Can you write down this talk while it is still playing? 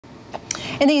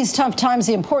In these tough times,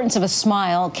 the importance of a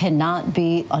smile cannot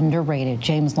be underrated.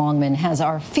 James Longman has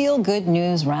our feel-good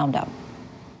news roundup.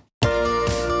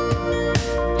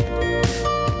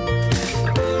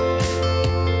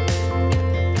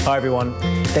 Hi everyone.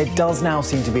 There does now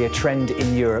seem to be a trend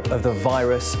in Europe of the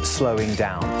virus slowing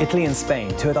down. Italy and Spain,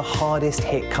 two of the hardest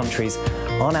hit countries,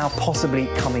 are now possibly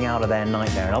coming out of their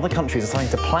nightmare, and other countries are starting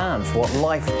to plan for what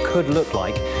life could look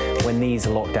like when these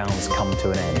lockdowns come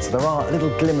to an end. So there are little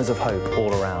glimmers of hope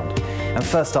all around. And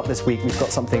first up this week, we've got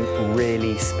something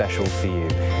really special for you.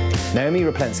 Naomi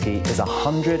Raplensky is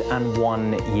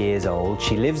 101 years old.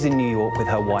 She lives in New York with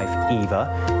her wife,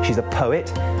 Eva. She's a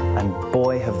poet, and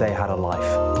boy, have they had a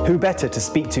life. Who better to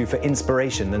speak to for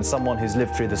inspiration than someone who's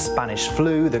lived through the Spanish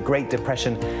flu, the Great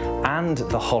Depression, and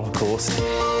the Holocaust?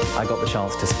 I got the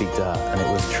chance to speak to her, and it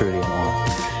was truly an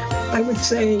honor. I would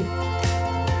say,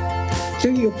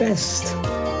 do your best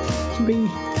to be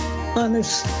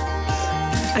honest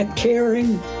and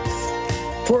caring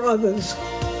for others.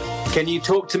 Can you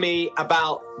talk to me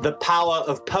about the power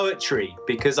of poetry?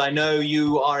 Because I know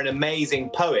you are an amazing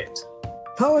poet.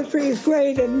 Poetry is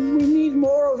great, and we need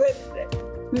more of it.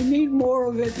 We need more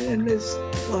of it in this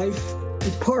life.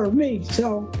 It's part of me,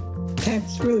 so can't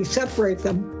really separate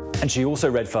them. And she also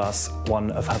read for us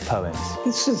one of her poems.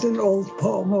 This is an old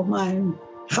poem of mine,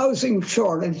 Housing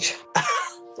Shortage.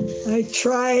 I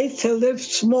tried to live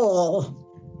small.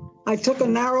 I took a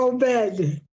narrow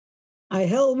bed. I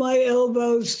held my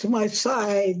elbows to my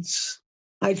sides.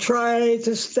 I tried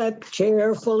to step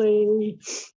carefully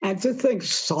and to think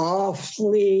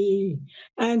softly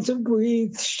and to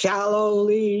breathe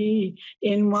shallowly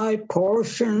in my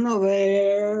portion of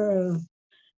air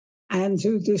and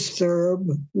to disturb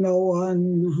no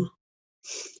one.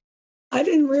 I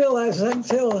didn't realize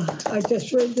until I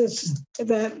just read this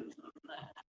that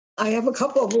I have a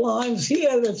couple of lines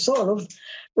here that sort of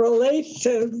relate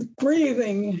to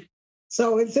breathing.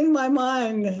 So it's in my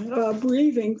mind,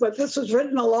 breathing, but this was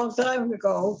written a long time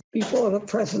ago, before the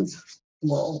present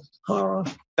horror.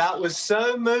 That was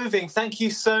so moving. Thank you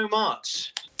so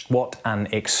much. What an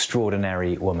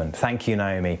extraordinary woman. Thank you,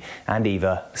 Naomi. And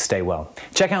Eva, stay well.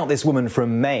 Check out this woman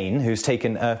from Maine who's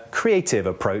taken a creative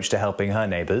approach to helping her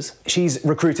neighbours. She's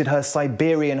recruited her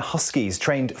Siberian Huskies,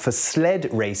 trained for sled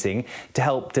racing, to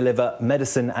help deliver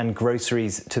medicine and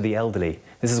groceries to the elderly.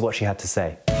 This is what she had to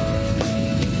say.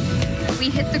 We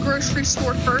hit the grocery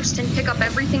store first and pick up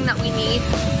everything that we need,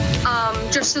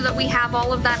 just so that we have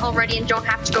all of that already and don't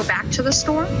have to go back to the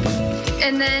store.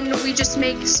 And then we just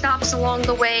make stops along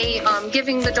the way,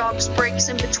 giving the dogs breaks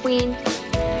in between.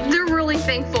 They're really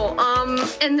thankful,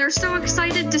 and they're so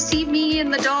excited to see me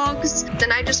and the dogs.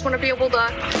 And I just want to be able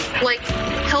to, like,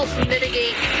 help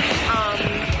mitigate,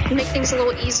 make things a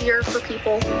little easier for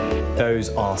people. Those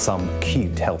are some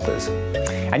cute helpers.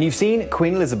 And you've seen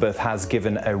Queen Elizabeth has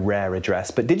given a rare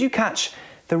address, but did you catch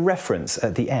the reference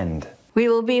at the end? We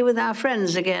will be with our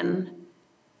friends again.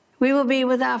 We will be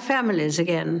with our families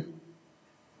again.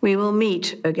 We will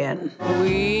meet again.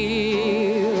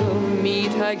 We'll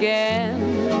meet again.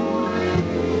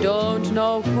 Don't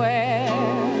know where,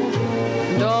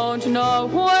 don't know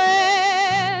when.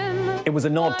 It was a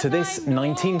nod to this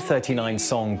 1939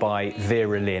 song by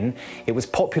Vera Lynn. It was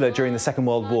popular during the Second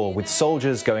World War, with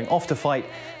soldiers going off to fight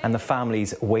and the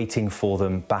families waiting for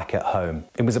them back at home.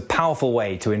 It was a powerful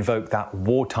way to invoke that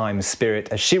wartime spirit,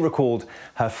 as she recalled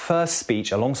her first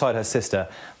speech alongside her sister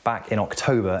back in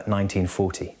October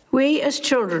 1940. We as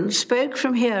children spoke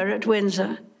from here at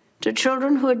Windsor to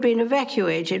children who had been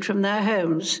evacuated from their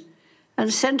homes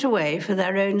and sent away for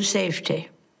their own safety.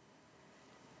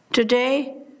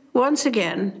 Today, once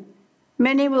again,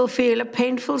 many will feel a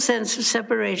painful sense of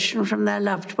separation from their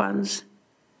loved ones.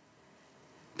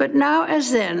 But now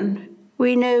as then,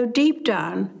 we know deep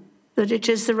down that it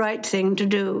is the right thing to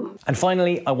do. And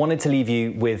finally, I wanted to leave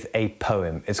you with a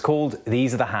poem. It's called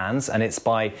These Are the Hands, and it's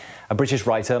by a British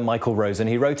writer, Michael Rosen.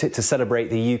 He wrote it to celebrate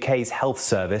the UK's health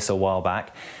service a while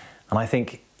back, and I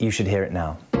think you should hear it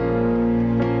now.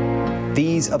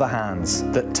 These are the hands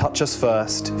that touch us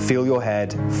first, feel your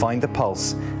head, find the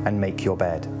pulse, and make your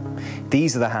bed.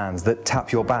 These are the hands that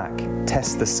tap your back,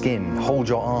 test the skin, hold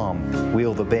your arm,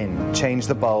 wheel the bin, change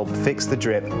the bulb, fix the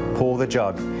drip, pour the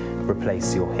jug,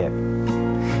 replace your hip.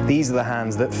 These are the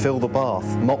hands that fill the bath,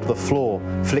 mop the floor,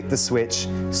 flick the switch,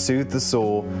 soothe the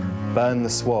sore, burn the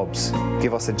swabs,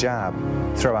 give us a jab,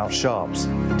 throw out sharps,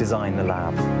 design the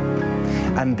lab.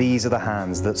 And these are the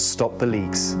hands that stop the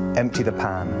leaks, empty the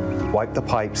pan, wipe the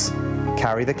pipes,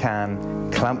 carry the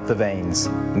can, clamp the veins,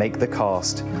 make the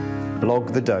cast,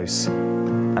 log the dose,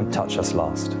 and touch us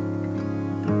last.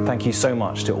 Thank you so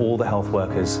much to all the health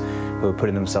workers who are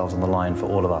putting themselves on the line for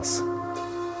all of us.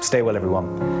 Stay well, everyone,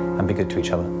 and be good to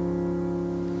each other.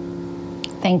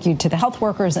 Thank you to the health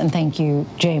workers, and thank you,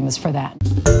 James, for that.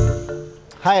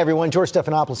 Hi, everyone. George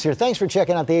Stephanopoulos here. Thanks for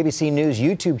checking out the ABC News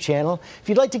YouTube channel. If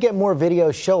you'd like to get more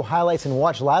videos, show highlights, and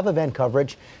watch live event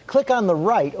coverage, click on the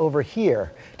right over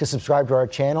here to subscribe to our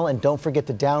channel. And don't forget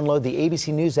to download the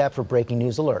ABC News app for breaking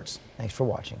news alerts. Thanks for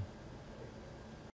watching.